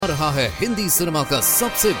रहा है हिंदी सिनेमा का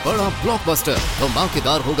सबसे बड़ा ब्लॉकबस्टर।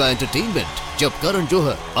 धमाकेदार होगा एंटरटेनमेंट जब करण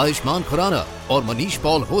जौहर, आयुष्मान खुराना और मनीष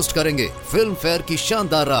पॉल होस्ट करेंगे फिल्म फेयर की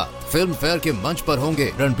शानदार रात। फिल्म फेयर के मंच पर होंगे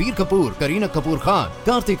रणबीर कपूर, करीना कपूर खान,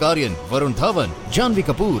 कार्तिक आर्यन, वरुण धवन, जानवी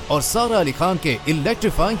कपूर और सारा अली खान के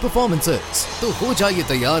इलेक्ट्रीफाइंग परफॉर्मेंसेस। तो हो जाइए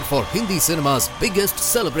तैयार for Hindi cinema's biggest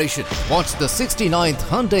celebration. Watch the 69th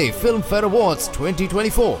Hyundai Film Fair Awards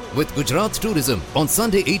 2024 with Gujarat Tourism on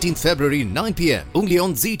Sunday 18th February 9 p.m. only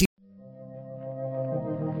on ZT.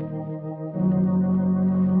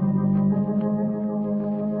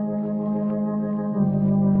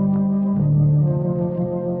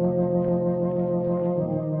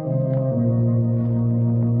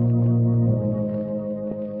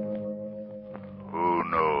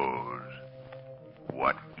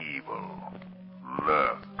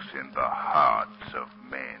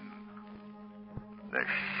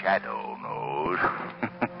 Shadow knows.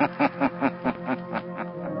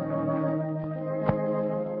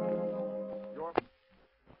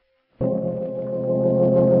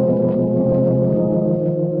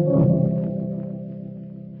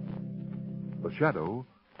 The Shadow,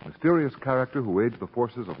 mysterious character who aids the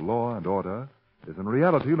forces of law and order, is in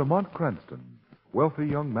reality Lamont Cranston, wealthy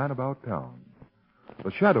young man about town.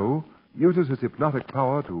 The Shadow uses his hypnotic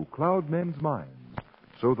power to cloud men's minds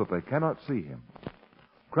so that they cannot see him.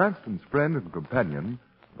 Cranston's friend and companion,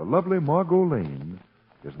 the lovely Margot Lane,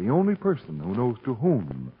 is the only person who knows to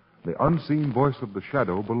whom the unseen voice of the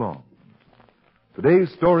Shadow belongs. Today's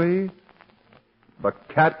story, The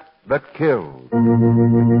Cat That Killed.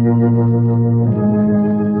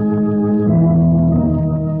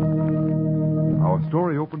 Our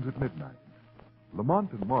story opens at midnight. Lamont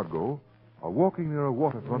and Margot are walking near a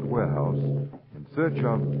waterfront warehouse in search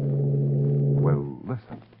of... Well,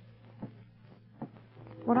 listen.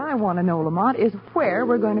 What I want to know, Lamont, is where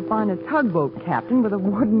we're going to find a tugboat captain with a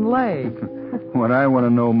wooden leg. What I want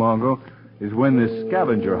to know, Margot, is when this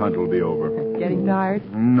scavenger hunt will be over. Getting tired?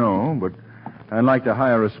 No, but I'd like to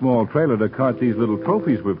hire a small trailer to cart these little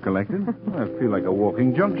trophies we've collected. I feel like a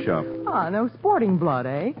walking junk shop. Ah, no sporting blood,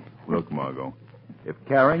 eh? Look, Margot, if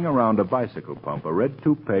carrying around a bicycle pump, a red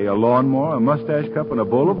toupee, a lawnmower, a mustache cup, and a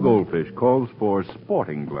bowl of goldfish calls for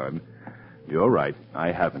sporting blood, you're right.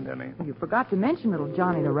 I haven't any. You forgot to mention little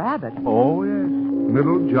Johnny the Rabbit. Oh, yes.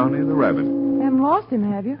 Little Johnny the Rabbit. You haven't lost him,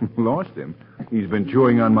 have you? Lost him? He's been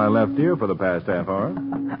chewing on my left ear for the past half hour.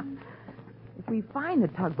 If we find the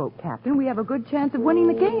tugboat captain, we have a good chance of winning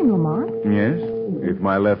the game, Lamont. Yes? If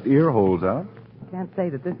my left ear holds out. Can't say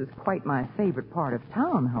that this is quite my favorite part of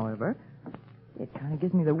town, however. It kind of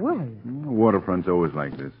gives me the willies. The waterfront's always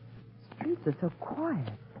like this. Streets are so quiet.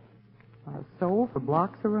 Not a soul for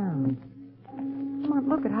blocks around. Lamont,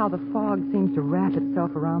 look at how the fog seems to wrap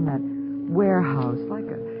itself around that warehouse like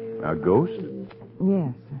a... A ghost?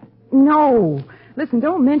 Yes. No! Listen,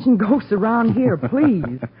 don't mention ghosts around here,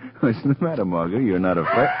 please. What's the matter, Margot? You're not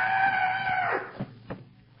afraid...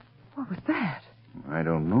 What was that? I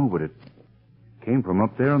don't know, but it came from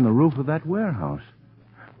up there on the roof of that warehouse.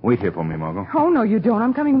 Wait here for me, Margot. Oh, no, you don't.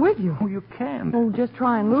 I'm coming with you. Oh, you can't. Oh, just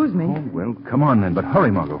try and lose me. Oh, well, come on then, but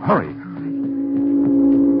hurry, Margot, hurry.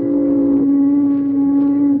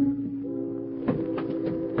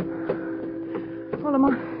 Well,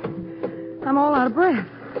 I'm all out of breath.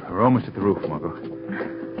 We're almost at the roof, Margot.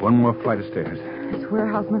 One more flight of stairs. This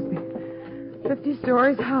warehouse must be 50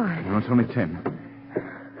 stories high. No, it's only 10.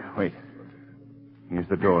 Wait. Here's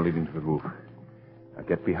the door leading to the roof. Now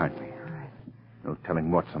get behind me. All right. No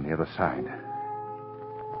telling what's on the other side.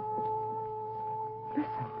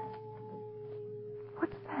 Listen.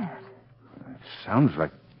 What's that? It sounds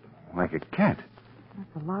like a cat.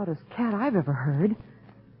 That's the loudest cat I've ever heard.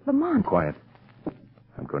 Lamont. Quiet.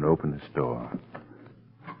 I'm going to open this door.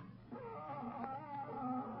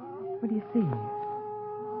 What do you see?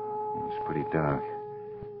 It's pretty dark.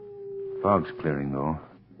 Fog's clearing, though.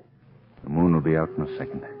 The moon will be out in a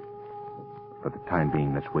second. For the time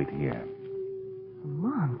being, let's wait here.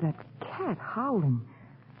 Lamont, that cat howling.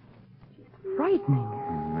 She's frightening.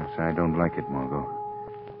 Yes, I don't like it, Margot.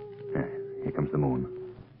 Here comes the moon.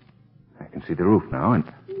 I can see the roof now, and...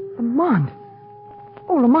 Lamont.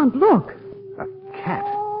 Oh, Lamont, look. A cat.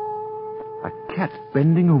 A cat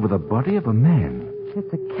bending over the body of a man.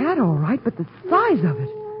 It's a cat, all right, but the size of it.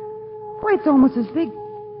 Why, it's almost as big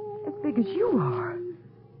as you are.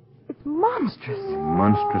 It's monstrous.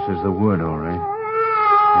 Monstrous is the word, all right.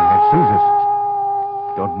 It suits us.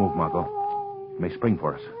 Don't move, Margot. It may spring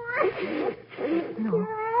for us. No.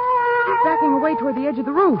 It's backing away toward the edge of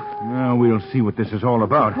the roof. Now, we'll see what this is all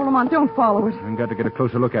about. Oh, Lamont, don't follow it. I've got to get a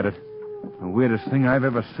closer look at it. The weirdest thing I've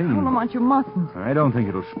ever seen. Oh, Lamont, you mustn't. I don't think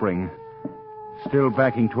it'll spring. Still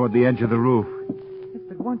backing toward the edge of the roof. Yes,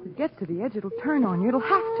 but once it gets to the edge, it'll turn on you. It'll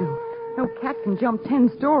have to. No cat can jump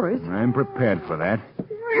 10 stories. I'm prepared for that.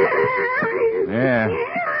 There.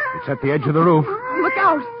 It's at the edge of the roof. Look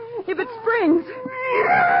out. If it springs.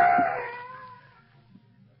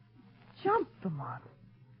 Jump, Lamont.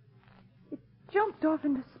 It jumped off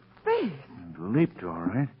into space. It leaped, all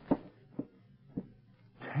right.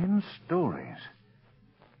 10 stories.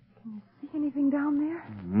 Can you see anything down there?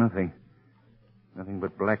 Nothing. Nothing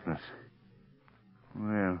but blackness.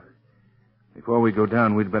 Well, before we go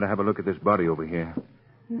down, we'd better have a look at this body over here.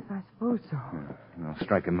 Yes, I suppose so. I'll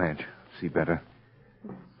strike a match. See better.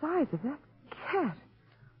 The size of that cat.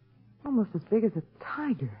 Almost as big as a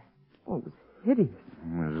tiger. Oh, it was hideous.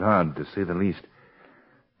 It was odd, to say the least.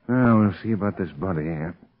 Now, we'll see about this body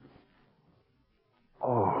here.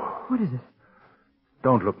 Oh. What is it?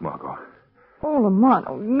 Don't look, Margot. Oh, Lamont.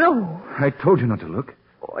 Oh, no. I told you not to look.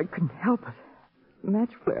 Oh, I couldn't help it. The match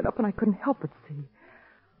flared up and I couldn't help but see.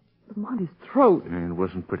 Lamont, his throat. It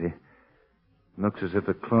wasn't pretty. Looks as if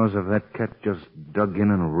the claws of that cat just dug in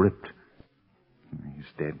and ripped. He's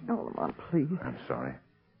dead. Oh, Lamont, please. I'm sorry.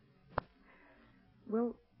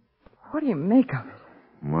 Well, what do you make of it?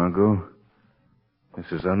 Margot, this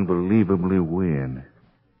is unbelievably weird.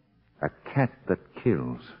 A cat that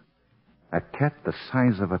kills. A cat the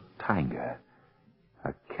size of a tiger.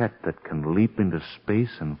 A cat that can leap into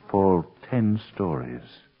space and fall 10 stories.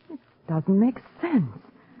 It doesn't make sense.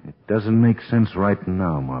 It doesn't make sense right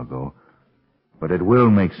now, Margot. But it will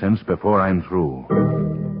make sense before I'm through.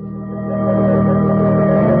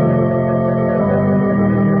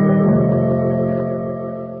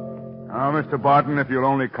 Now, Mr. Barton, if you'll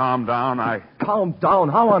only calm down, Calm down?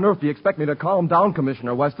 How on earth do you expect me to calm down,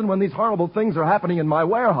 Commissioner Weston, when these horrible things are happening in my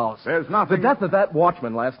warehouse? There's nothing... The death of that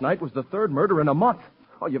watchman last night was the third murder in a month.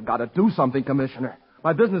 Oh, you've got to do something, Commissioner.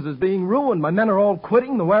 My business is being ruined. My men are all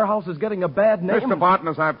quitting. The warehouse is getting a bad name. Mr. Barton,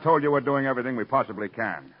 as I've told you, we're doing everything we possibly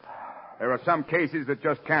can. There are some cases that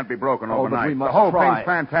just can't be broken overnight. But we must the whole try. thing's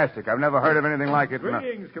fantastic. I've never heard of anything like it.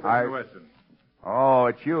 Greetings, Commissioner Weston. Oh,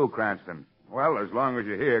 it's you, Cranston. Well, as long as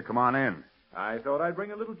you're here, come on in. I thought I'd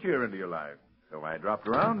bring a little cheer into your life. So I dropped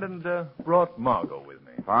around and brought Margot with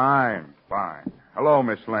me. Fine. Hello,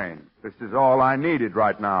 Miss Lane. This is all I needed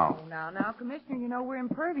right now. Oh, now, Commissioner, you know we're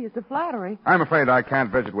impervious to flattery. I'm afraid I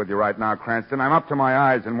can't visit with you right now, Cranston. I'm up to my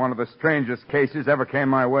eyes in one of the strangest cases ever came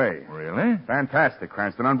my way. Really? Fantastic,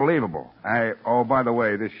 Cranston. Unbelievable. Oh, by the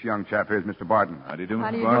way, this young chap here is Mr. Barton. How do you do,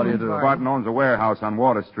 How do Mr. you Barton? do, Mr. Barton owns a warehouse on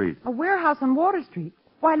Water Street. A warehouse on Water Street?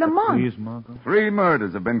 Why, Lamont. Please, Margot. 3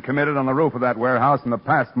 murders have been committed on the roof of that warehouse in the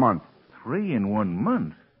past month. 3 in 1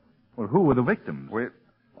 month? Well, who were the victims?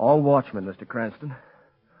 All watchmen, Mr. Cranston.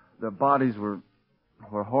 Their bodies were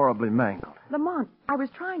horribly mangled. Lamont, I was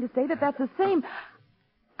trying to say that that's the same...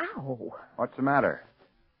 Ow. What's the matter?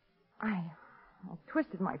 I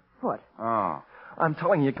twisted my foot. Oh. I'm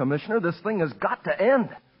telling you, Commissioner, this thing has got to end.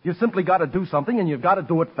 You've simply got to do something, and you've got to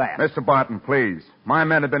do it fast. Mr. Barton, please. My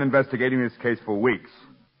men have been investigating this case for weeks.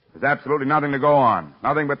 There's absolutely nothing to go on.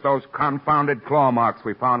 Nothing but those confounded claw marks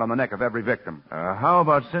we found on the neck of every victim. How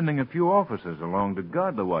about sending a few officers along to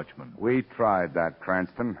guard the watchman? We tried that,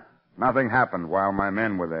 Cranston. Nothing happened while my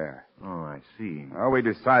men were there. Oh, I see. Well, we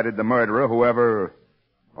decided the murderer, whoever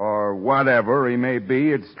or whatever he may be,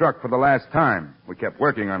 had struck for the last time. We kept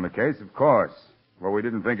working on the case, of course. Well, we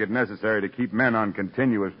didn't think it necessary to keep men on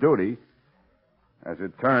continuous duty. As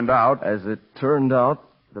it turned out,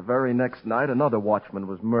 the very next night, another watchman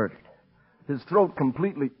was murdered. His throat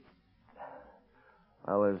completely...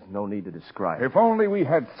 Well, there's no need to describe it. if only we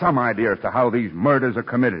had some idea as to how these murders are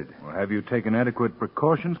committed. Well, have you taken adequate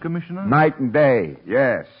precautions, Commissioner? Night and day,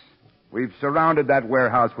 yes. We've surrounded that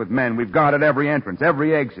warehouse with men. We've guarded every entrance,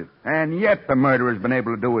 every exit. And yet the murderer's been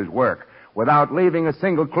able to do his work without leaving a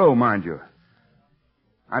single clue, mind you.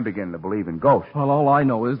 I'm beginning to believe in ghosts. Well, all I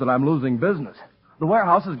know is that I'm losing business. The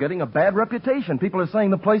warehouse is getting a bad reputation. People are saying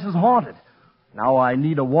the place is haunted. Now I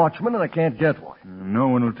need a watchman, and I can't get one. No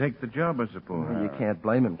one will take the job, I suppose. Well, you can't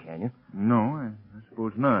blame him, can you? No, I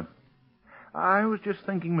suppose not. I was just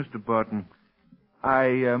thinking, Mr. Barton,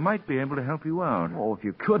 I might be able to help you out. Oh, if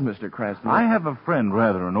you could, Mr. Cranston. I have a friend,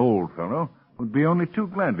 rather an old fellow, who'd be only too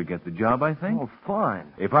glad to get the job, I think. Oh, fine.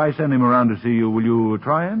 If I send him around to see you, will you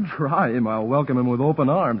try him? Try him. I'll welcome him with open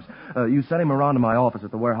arms. You send him around to my office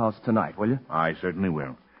at the warehouse tonight, will you? I certainly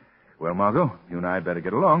will. Well, Margot, you and I had better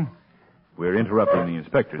get along. We're interrupting the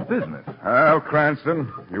inspector's business. Well,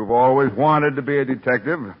 Cranston, you've always wanted to be a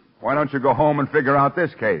detective. Why don't you go home and figure out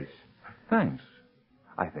this case? Thanks.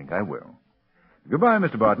 I think I will. Goodbye,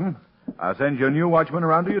 Mr. Barton. I'll send your new watchman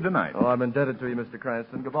around to you tonight. Oh, I'm indebted to you, Mr.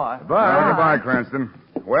 Cranston. Goodbye. Goodbye. Goodbye, Cranston.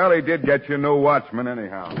 Well, he did get you a new watchman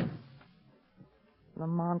anyhow.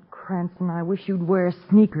 Lamont Cranston, I wish you'd wear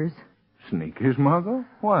sneakers. Sneakers, Margot?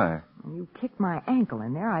 Why? You kicked my ankle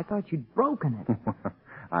in there. I thought you'd broken it.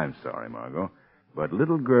 I'm sorry, Margot. But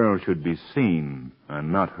little girls should be seen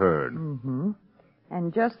and not heard. Mm-hmm.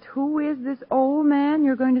 And just who is this old man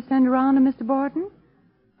you're going to send around to Mr. Barton?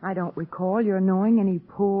 I don't recall your knowing any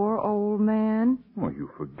poor old man. Oh, you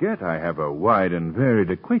forget I have a wide and varied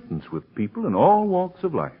acquaintance with people in all walks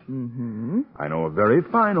of life. Mm-hmm. I know a very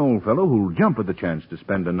fine old fellow who'll jump at the chance to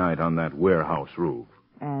spend a night on that warehouse roof.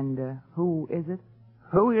 And who is it?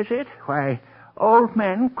 Who is it? Why, Old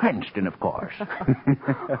Man Cranston, of course.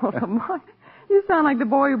 Oh, Lamont, you sound like the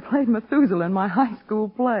boy who played Methuselah in my high school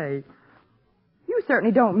play. You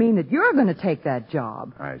certainly don't mean that you're going to take that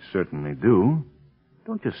job. I certainly do.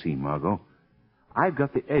 Don't you see, Margot? I've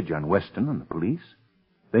got the edge on Weston and the police.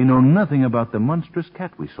 They know nothing about the monstrous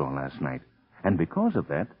cat we saw last night. And because of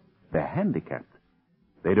that, they're handicapped.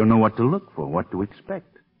 They don't know what to look for, what to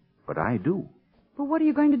expect. But I do. But what are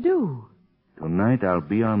you going to do? Tonight I'll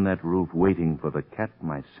be on that roof waiting for the cat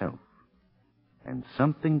myself. And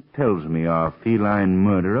something tells me our feline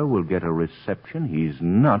murderer will get a reception he's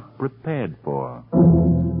not prepared for.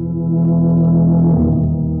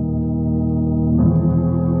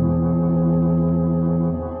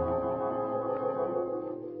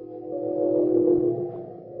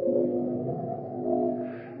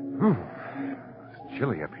 It's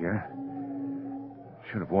chilly up here.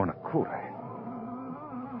 Should have worn a coat.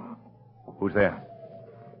 Who's there?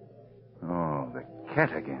 Oh, the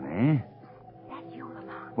cat again, eh? That's you,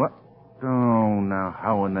 Lamont. What? Oh, now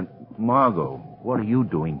how in the... Margot, what are you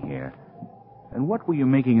doing here? And what were you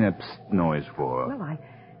making that psst noise for? Well, I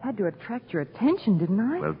had to attract your attention, didn't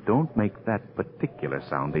I? Well, don't make that particular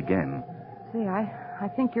sound again. Say, I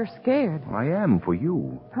think you're scared. I am for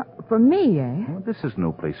you. For me, eh? Well, this is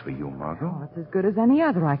no place for you, Margot. Oh, it's as good as any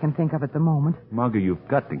other I can think of at the moment. Margot, you've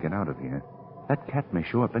got to get out of here. That cat may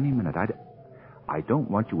show up any minute. I don't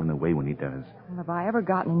want you in the way when he does. Well, have I ever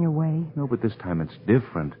gotten in your way? No, but this time it's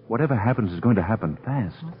different. Whatever happens is going to happen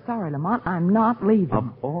fast. I'm sorry, Lamont. I'm not leaving.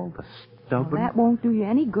 Of all the stubborn... Well, that won't do you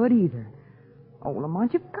any good either. Oh,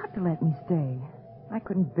 Lamont, you've got to let me stay. I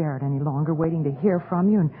couldn't bear it any longer, waiting to hear from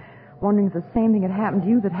you and wondering if the same thing had happened to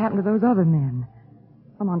you that happened to those other men.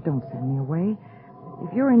 Lamont, don't send me away.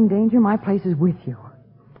 If you're in danger, my place is with you.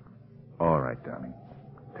 All right, darling.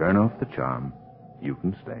 Turn off the charm. You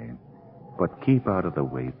can stay. But keep out of the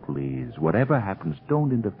way, please. Whatever happens,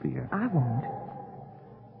 don't interfere. I won't.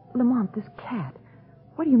 Lamont, this cat,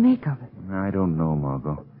 what do you make of it? I don't know,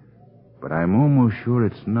 Margot. But I'm almost sure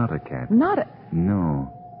it's not a cat. Not a...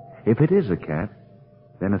 No. If it is a cat,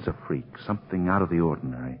 then it's a freak, something out of the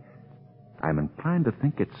ordinary. I'm inclined to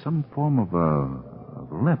think it's some form of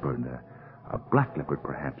a leopard, a black leopard,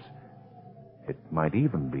 perhaps. It might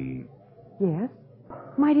even be... Yes?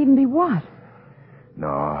 Might even be what? No,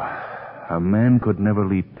 a man could never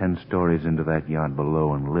leap 10 stories into that yard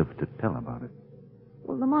below and live to tell about it.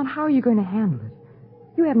 Well, Lamont, how are you going to handle it?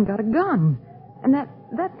 You haven't got a gun. And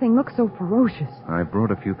that thing looks so ferocious. I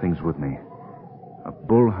brought a few things with me. A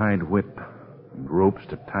bullhide whip and ropes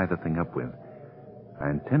to tie the thing up with. I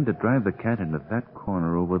intend to drive the cat into that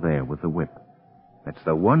corner over there with the whip. That's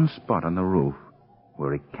the one spot on the roof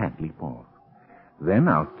where it can't leap off. Then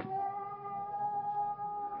I'll...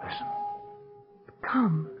 Listen.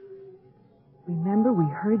 Come. Remember, we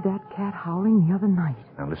heard that cat howling the other night.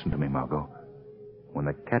 Now listen to me, Margot. When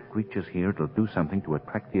the cat reaches here, it'll do something to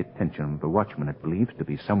attract the attention of the watchman it believes to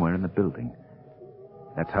be somewhere in the building.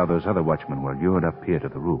 That's how those other watchmen were lured up here to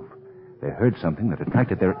the roof. They heard something that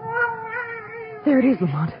attracted their... There it is,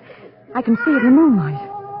 Lamont. I can see it in the moonlight.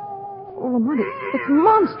 Oh, Lamont, it's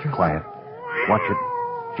monstrous. Quiet. Watch it.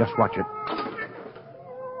 Just watch it.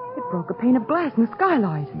 It broke a pane of glass in the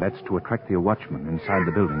skylight. That's to attract the watchman inside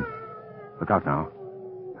the building. Look out now.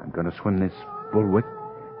 I'm going to swing this bullwhip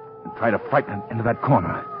and try to frighten it into that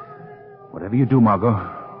corner. Whatever you do, Margot,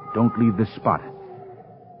 don't leave this spot.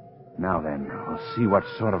 Now then, I'll see what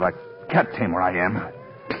sort of a cat tamer I am.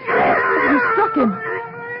 You struck him.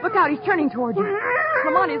 Look out, he's turning toward you.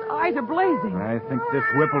 Lamont, his eyes are blazing. I think this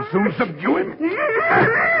whip will soon subdue him. He's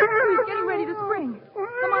getting ready to spring.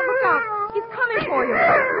 Lamont, look out. He's coming for you.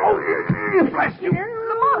 Oh, blast you.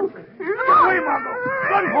 Lamont! Get away, Margot.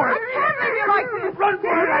 Run for it. I can't leave you like this. Run for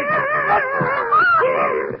it, I said. Run for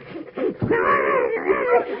it. Kill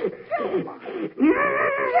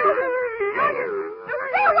him.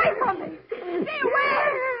 Stay away from me. Stay away.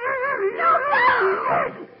 No, no.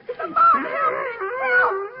 Lamont, help me.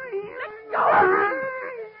 Help. Let go of me.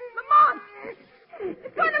 Lamont.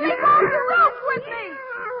 It's going to make all the roof with me.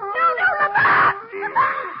 No, Lamont.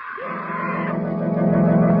 Lamont.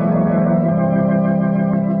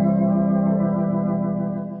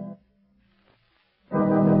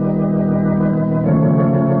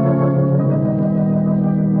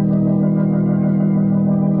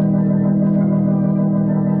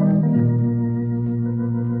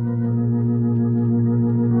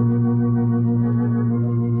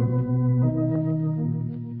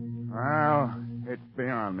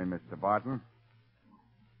 Barton.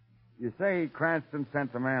 You say Cranston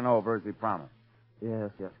sent the man over as he promised.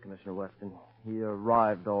 Yes, Commissioner Weston. He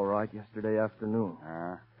arrived all right yesterday afternoon.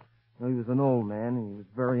 He was an old man, and he was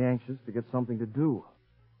very anxious to get something to do.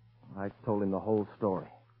 I told him the whole story.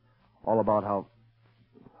 All about how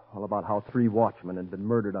 3 watchmen had been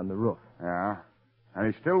murdered on the roof. Yeah?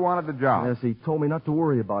 And he still wanted the job. Yes, he told me not to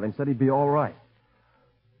worry about him. Said he'd be all right.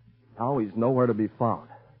 Now he's nowhere to be found.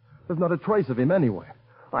 There's not a trace of him anywhere.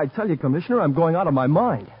 I tell you, Commissioner, I'm going out of my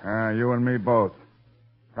mind. You and me both.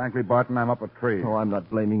 Frankly, Barton, I'm up a tree. Oh, I'm not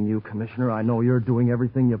blaming you, Commissioner. I know you're doing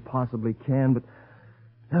everything you possibly can, but...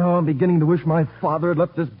 Oh, I'm beginning to wish my father had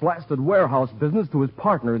left this blasted warehouse business to his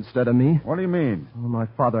partner instead of me. What do you mean? Well, my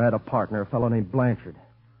father had a partner, a fellow named Blanchard.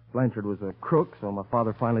 Blanchard was a crook, so my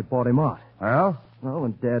father finally bought him out. Well? Well,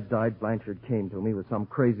 when Dad died, Blanchard came to me with some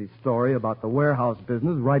crazy story about the warehouse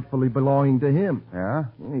business rightfully belonging to him. Yeah?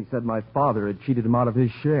 He said my father had cheated him out of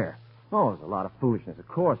his share. Oh, it was a lot of foolishness, of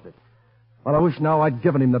course, but... Well, I wish now I'd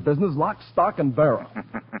given him the business, lock, stock, and barrel.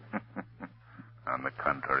 On the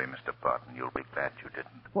contrary, Mr. Barton, you'll be glad you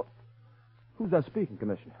didn't. What? Who's that speaking,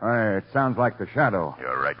 Commissioner? It sounds like the Shadow.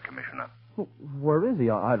 You're right, Commissioner. Where is he?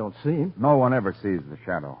 I don't see him. No one ever sees the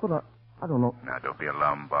Shadow. But I don't know. Now, don't be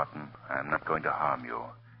alarmed, Barton. I'm not going to harm you.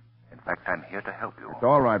 In fact, I'm here to help you. It's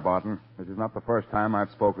all right, Barton. This is not the first time I've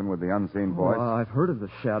spoken with the unseen voice. I've heard of the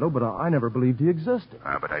Shadow, but I never believed he existed.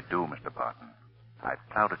 But I do, Mr. Barton. I've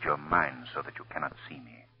clouded your mind so that you cannot see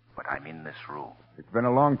me. But I'm in this room. It's been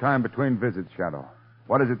a long time between visits, Shadow.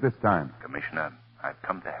 What is it this time? Commissioner, I've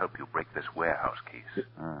come to help you break this warehouse case.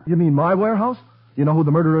 You mean my warehouse? You know who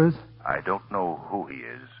the murderer is? I don't know who he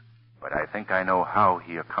is, but I think I know how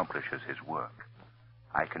he accomplishes his work.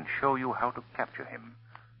 I can show you how to capture him,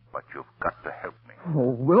 but you've got to help me.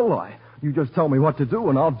 Oh, will I? You just tell me what to do,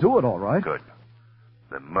 and I'll do it, all right. Good.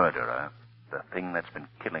 The murderer, the thing that's been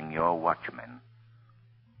killing your watchmen,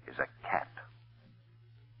 is a cat.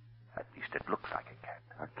 At least it looks like a cat.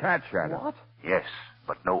 A cat, Shadow? What? Yes,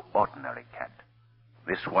 but no ordinary cat.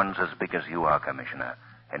 This one's as big as you are, Commissioner,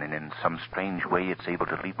 and in some strange way it's able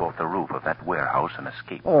to leap off the roof of that warehouse and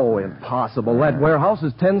escape. Oh, impossible. That warehouse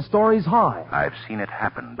is 10 stories high. I've seen it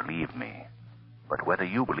happen, believe me. But whether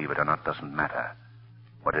you believe it or not doesn't matter.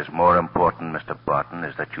 What is more important, Mr. Barton,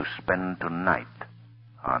 is that you spend tonight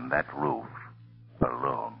on that roof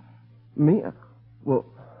alone. Me? Well,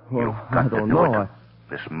 You've got I don't to do know. it.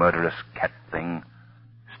 This murderous cat thing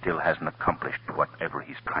still hasn't accomplished whatever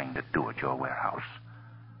he's trying to do at your warehouse.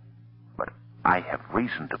 But I have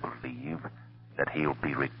reason to believe that he'll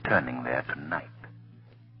be returning there tonight.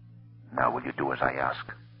 Now, will you do as I ask?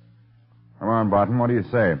 Come on, Barton. What do you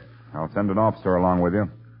say? I'll send an officer along with you.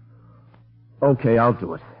 Okay, I'll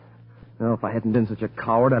do it. Now, if I hadn't been such a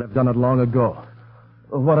coward, I'd have done it long ago.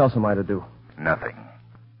 What else am I to do? Nothing.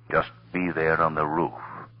 Just be there on the roof.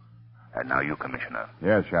 And now you, Commissioner.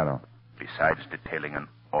 Yes, Shadow. Besides detailing an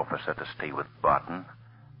officer to stay with Barton,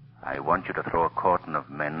 I want you to throw a cordon of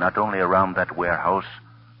men not only around that warehouse,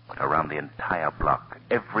 but around the entire block.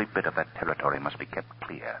 Every bit of that territory must be kept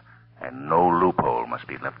clear, and no loophole must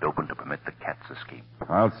be left open to permit the cat's escape.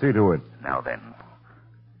 I'll see to it. Now then,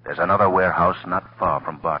 there's another warehouse not far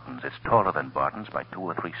from Barton's. It's taller than Barton's by 2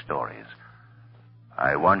 or 3 stories.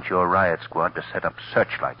 I want your riot squad to set up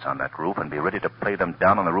searchlights on that roof and be ready to play them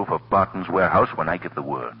down on the roof of Barton's warehouse when I give the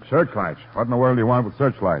word. Searchlights? What in the world do you want with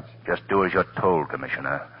searchlights? Just do as you're told,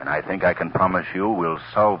 Commissioner, and I think I can promise you we'll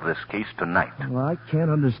solve this case tonight. Well, I can't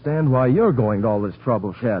understand why you're going to all this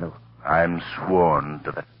trouble, Shadow. I'm sworn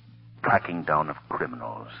to the tracking down of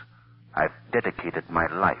criminals. I've dedicated my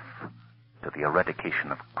life to the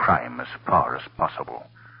eradication of crime as far as possible.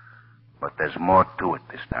 But there's more to it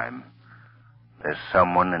this time. There's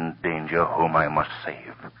someone in danger whom I must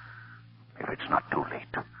save. If it's not too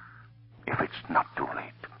late. If it's not too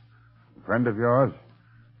late. A friend of yours?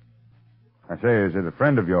 I say, is it a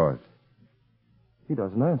friend of yours? He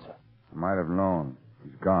doesn't answer. I might have known.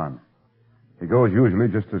 He's gone. He goes usually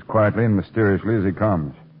just as quietly and mysteriously as he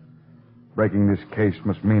comes. Breaking this case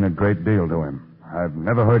must mean a great deal to him. I've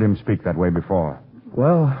never heard him speak that way before.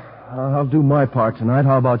 Well, I'll do my part tonight.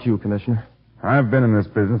 How about you, Commissioner? I've been in this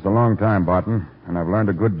business a long time, Barton, and I've learned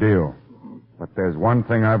a good deal. But there's one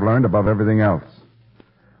thing I've learned above everything else.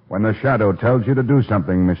 When the Shadow tells you to do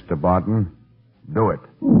something, Mr. Barton, do it.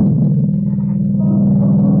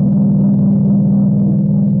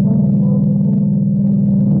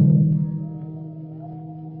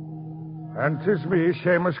 And 'tis me,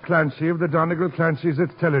 Seamus Clancy of the Donegal Clancy's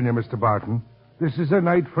that's telling you, Mr. Barton. This is a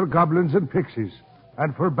night for goblins and pixies,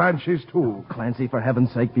 and for banshees, too. Clancy, for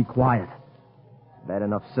heaven's sake, be quiet. Bad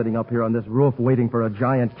enough sitting up here on this roof waiting for a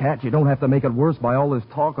giant cat. You don't have to make it worse by all this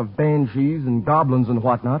talk of banshees and goblins and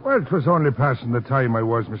whatnot. Well, it was only passing the time I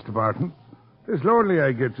was, Mr. Barton. It's lonely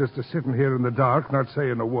I get just a sitting here in the dark, not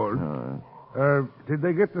saying a word. Did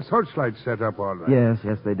they get the searchlights set up all right?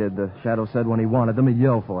 Yes, they did. The Shadow said when he wanted them, he'd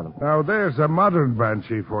yell for them. Now, there's a modern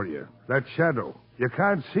banshee for you. That Shadow. You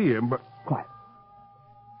can't see him, but... Quiet.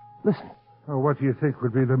 Listen. Oh, what do you think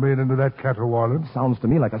would be the meaning of that caterwauling? Sounds to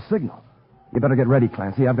me like a signal. You better get ready,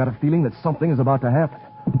 Clancy. I've got a feeling that something is about to happen.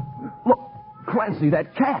 Look, Clancy,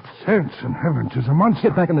 that cat. Saints and heavens, it's a monster.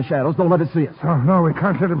 Get back in the shadows. Don't let it see us. Oh, no, we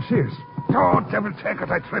can't let him see us. Oh, devil take it,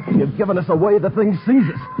 I tripped. You've given us away. The thing sees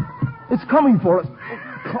us. It's coming for us.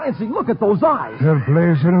 Clancy, look at those eyes. They're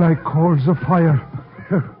blazing like coals of fire.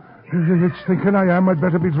 It's thinking I am. I'd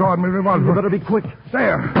better be drawing my revolver. You better be quick.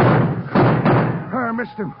 There. I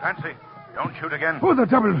missed him. Clancy, don't shoot again. Oh, the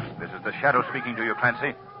devil. This is the Shadow speaking to you,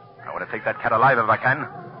 Clancy. I want to take that cat alive if I can.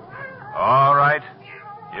 All right.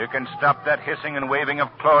 You can stop that hissing and waving of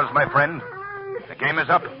claws, my friend. The game is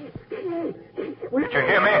up. Did you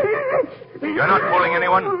hear me? You're not fooling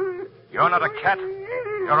anyone. You're not a cat.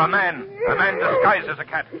 You're a man. A man disguised as a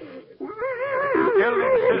cat. Still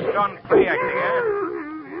insist on play acting, eh?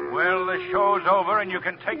 Well, the show's over and you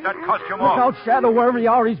can take that costume off. Look out, Shadow, wherever you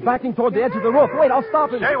are. He's backing toward the edge of the roof. Wait, I'll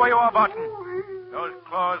stop him. Stay where you are, Barton. Those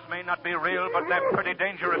claws may not be real, but they're pretty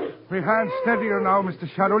dangerous. My hand's steadier now, Mr.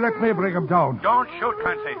 Shadow. Let me bring him down. Don't shoot,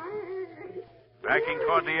 Clancy. Backing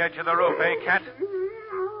toward the edge of the roof, eh, cat?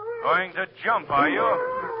 Going to jump, are you?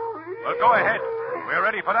 Well, go ahead. We're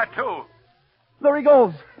ready for that, too. There he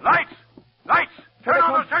goes. Lights! Lights! Turn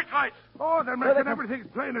on the searchlights! Oh, they're making everything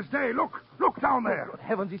plain as day. Look down there. Good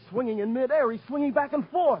heavens, he's swinging in midair. He's swinging back and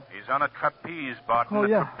forth. He's on a trapeze, Barton. Oh,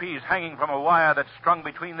 yeah. Trapeze hanging from a wire that's strung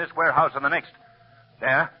between this warehouse and the next.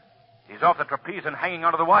 There. He's off the trapeze and hanging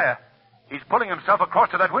onto the wire. He's pulling himself across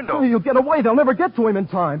to that window. Oh, you'll get away. They'll never get to him in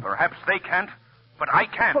time. Perhaps they can't, but I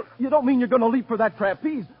can. But you don't mean you're going to leap for that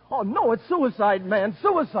trapeze? Oh, no, it's suicide, man.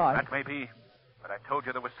 Suicide. That may be. But I told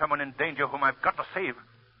you there was someone in danger whom I've got to save.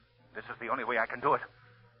 This is the only way I can do it.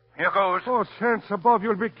 Here goes. Oh, saints above,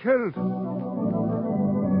 you'll be killed.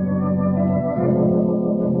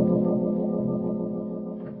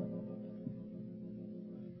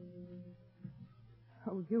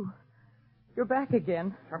 Oh, you're back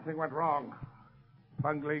again. Something went wrong.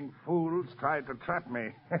 Bungling fools tried to trap me.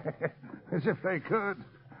 As if they could.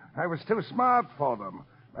 I was too smart for them.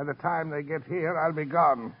 By the time they get here, I'll be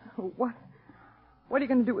gone. What are you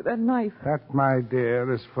going to do with that knife? That, my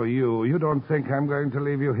dear, is for you. You don't think I'm going to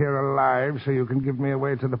leave you here alive so you can give me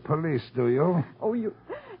away to the police, do you? Oh,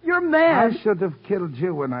 you're mad. I should have killed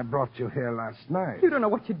you when I brought you here last night. You don't know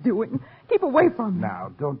what you're doing. Keep away from me.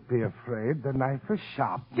 Now, don't be afraid. The knife is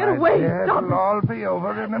sharp. Get away. Dear. Stop It'll all be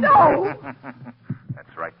over in a minute. No!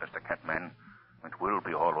 That's right, Mr. Catman. It will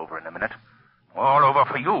be all over in a minute. All over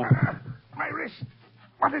for you. My wrist.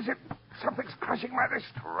 What is it? Something's crushing my wrist.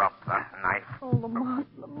 Drop that knife. Oh, Lamont.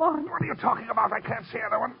 What are you talking about? I can't see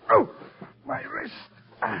anyone. Oh, my wrist.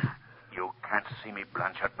 You can't see me,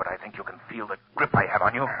 Blanchard, but I think you can feel the grip I have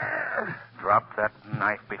on you. Drop that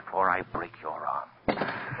knife before I break your arm.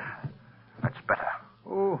 That's better.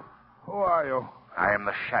 Who are you? I am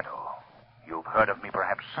the Shadow. You've heard of me,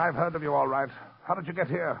 perhaps? I've heard of you, all right. How did you get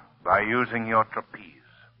here? By using your trapeze.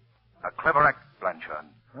 A clever act, Blanchard.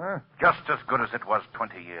 Huh? Just as good as it was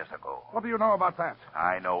 20 years ago. What do you know about that?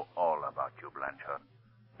 I know all about you, Blanchard.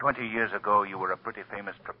 20 years ago, you were a pretty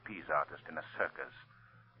famous trapeze artist in a circus.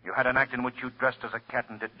 You had an act in which you dressed as a cat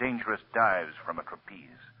and did dangerous dives from a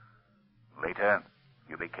trapeze. Later,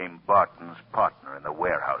 you became Barton's partner in the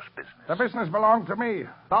warehouse business. The business belonged to me.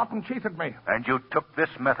 Barton cheated me. And you took this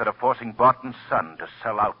method of forcing Barton's son to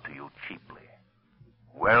sell out to you cheaply.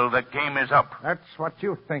 Well, the game is up. That's what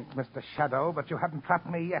you think, Mr. Shadow, but you haven't trapped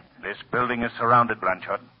me yet. This building is surrounded,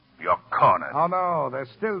 Blanchard. You're cornered. Oh, no, there's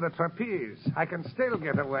still the trapeze. I can still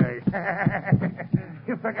get away.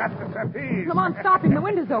 You forgot the trapeze. Lamont, stop him. The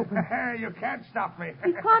window's open. You can't stop me.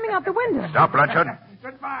 He's climbing out the window. Stop, Blanchard.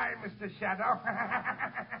 Goodbye, Mr. Shadow.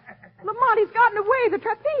 Lamont, he's gotten away. The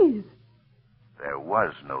trapeze. There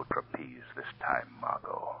was no trapeze this time,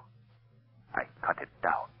 Margot. I cut it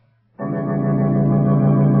down.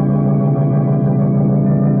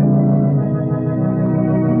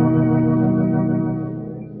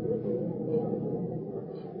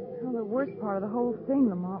 The worst part of the whole thing,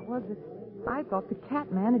 Lamont, was that I thought the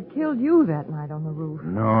Catman had killed you that night on the roof.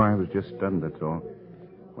 No, I was just stunned, that's all.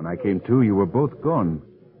 When I came to, you were both gone.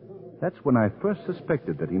 That's when I first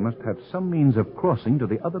suspected that he must have some means of crossing to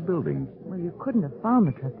the other building. Well, you couldn't have found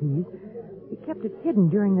the trapeze. He kept it hidden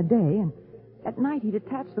during the day, and At night, he'd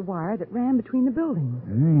attach the wire that ran between the buildings.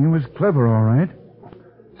 He was clever, all right.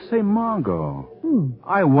 Say, Margot,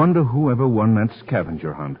 I wonder whoever won that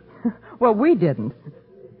scavenger hunt. Well, we didn't.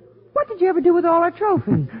 What did you ever do with all our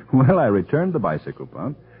trophies? Well, I returned the bicycle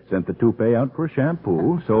pump, sent the toupee out for a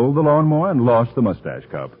shampoo, sold the lawnmower, and lost the mustache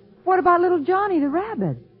cup. What about little Johnny the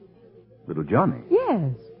rabbit? Little Johnny?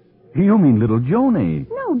 Yes. You mean little Joni?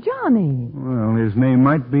 No, Johnny. Well, his name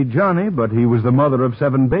might be Johnny, but he was the mother of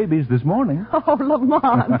 7 babies this morning. Oh,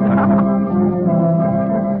 Lamont.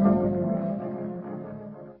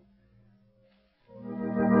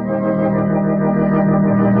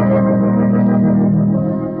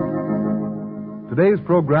 Today's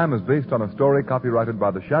program is based on a story copyrighted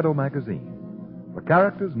by the Shadow magazine. The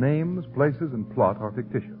characters, names, places, and plot are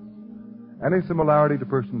fictitious. Any similarity to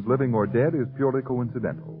persons living or dead is purely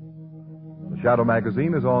coincidental. The Shadow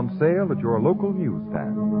magazine is on sale at your local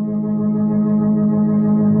newsstand.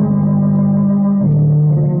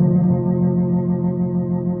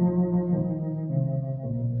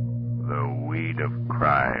 The weed of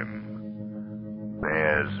crime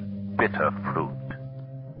bears bitter fruit.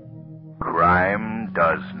 Crime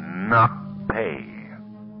does not pay.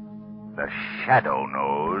 The Shadow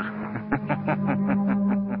knows.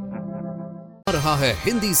 आ रहा है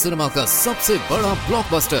Hindi cinema का सबसे बड़ा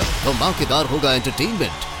blockbuster. धमाकेदार होगा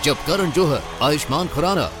entertainment जब करण जौहर, आयुष्मान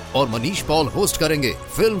खुराना और Manish Paul host करेंगे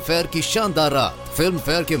फिल्म फेयर की शानदार रात। फिल्म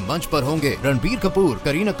फेयर के मंच पर होंगे रणबीर कपूर,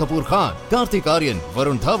 करीना कपूर खान, कार्तिक आर्यन,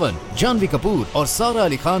 वरुण धवन, जानवी कपूर और सारा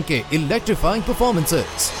अली खान के इलेक्ट्रीफाइंग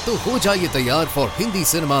परफॉर्मेंसेस। तो हो जाइए तैयार for Hindi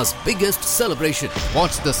cinema's biggest celebration.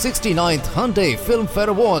 Watch the 69th Hyundai Film Fair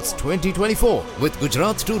Awards 2024 with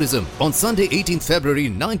Gujarat Tourism on Sunday 18th February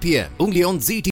 9 p.m. only on ZT.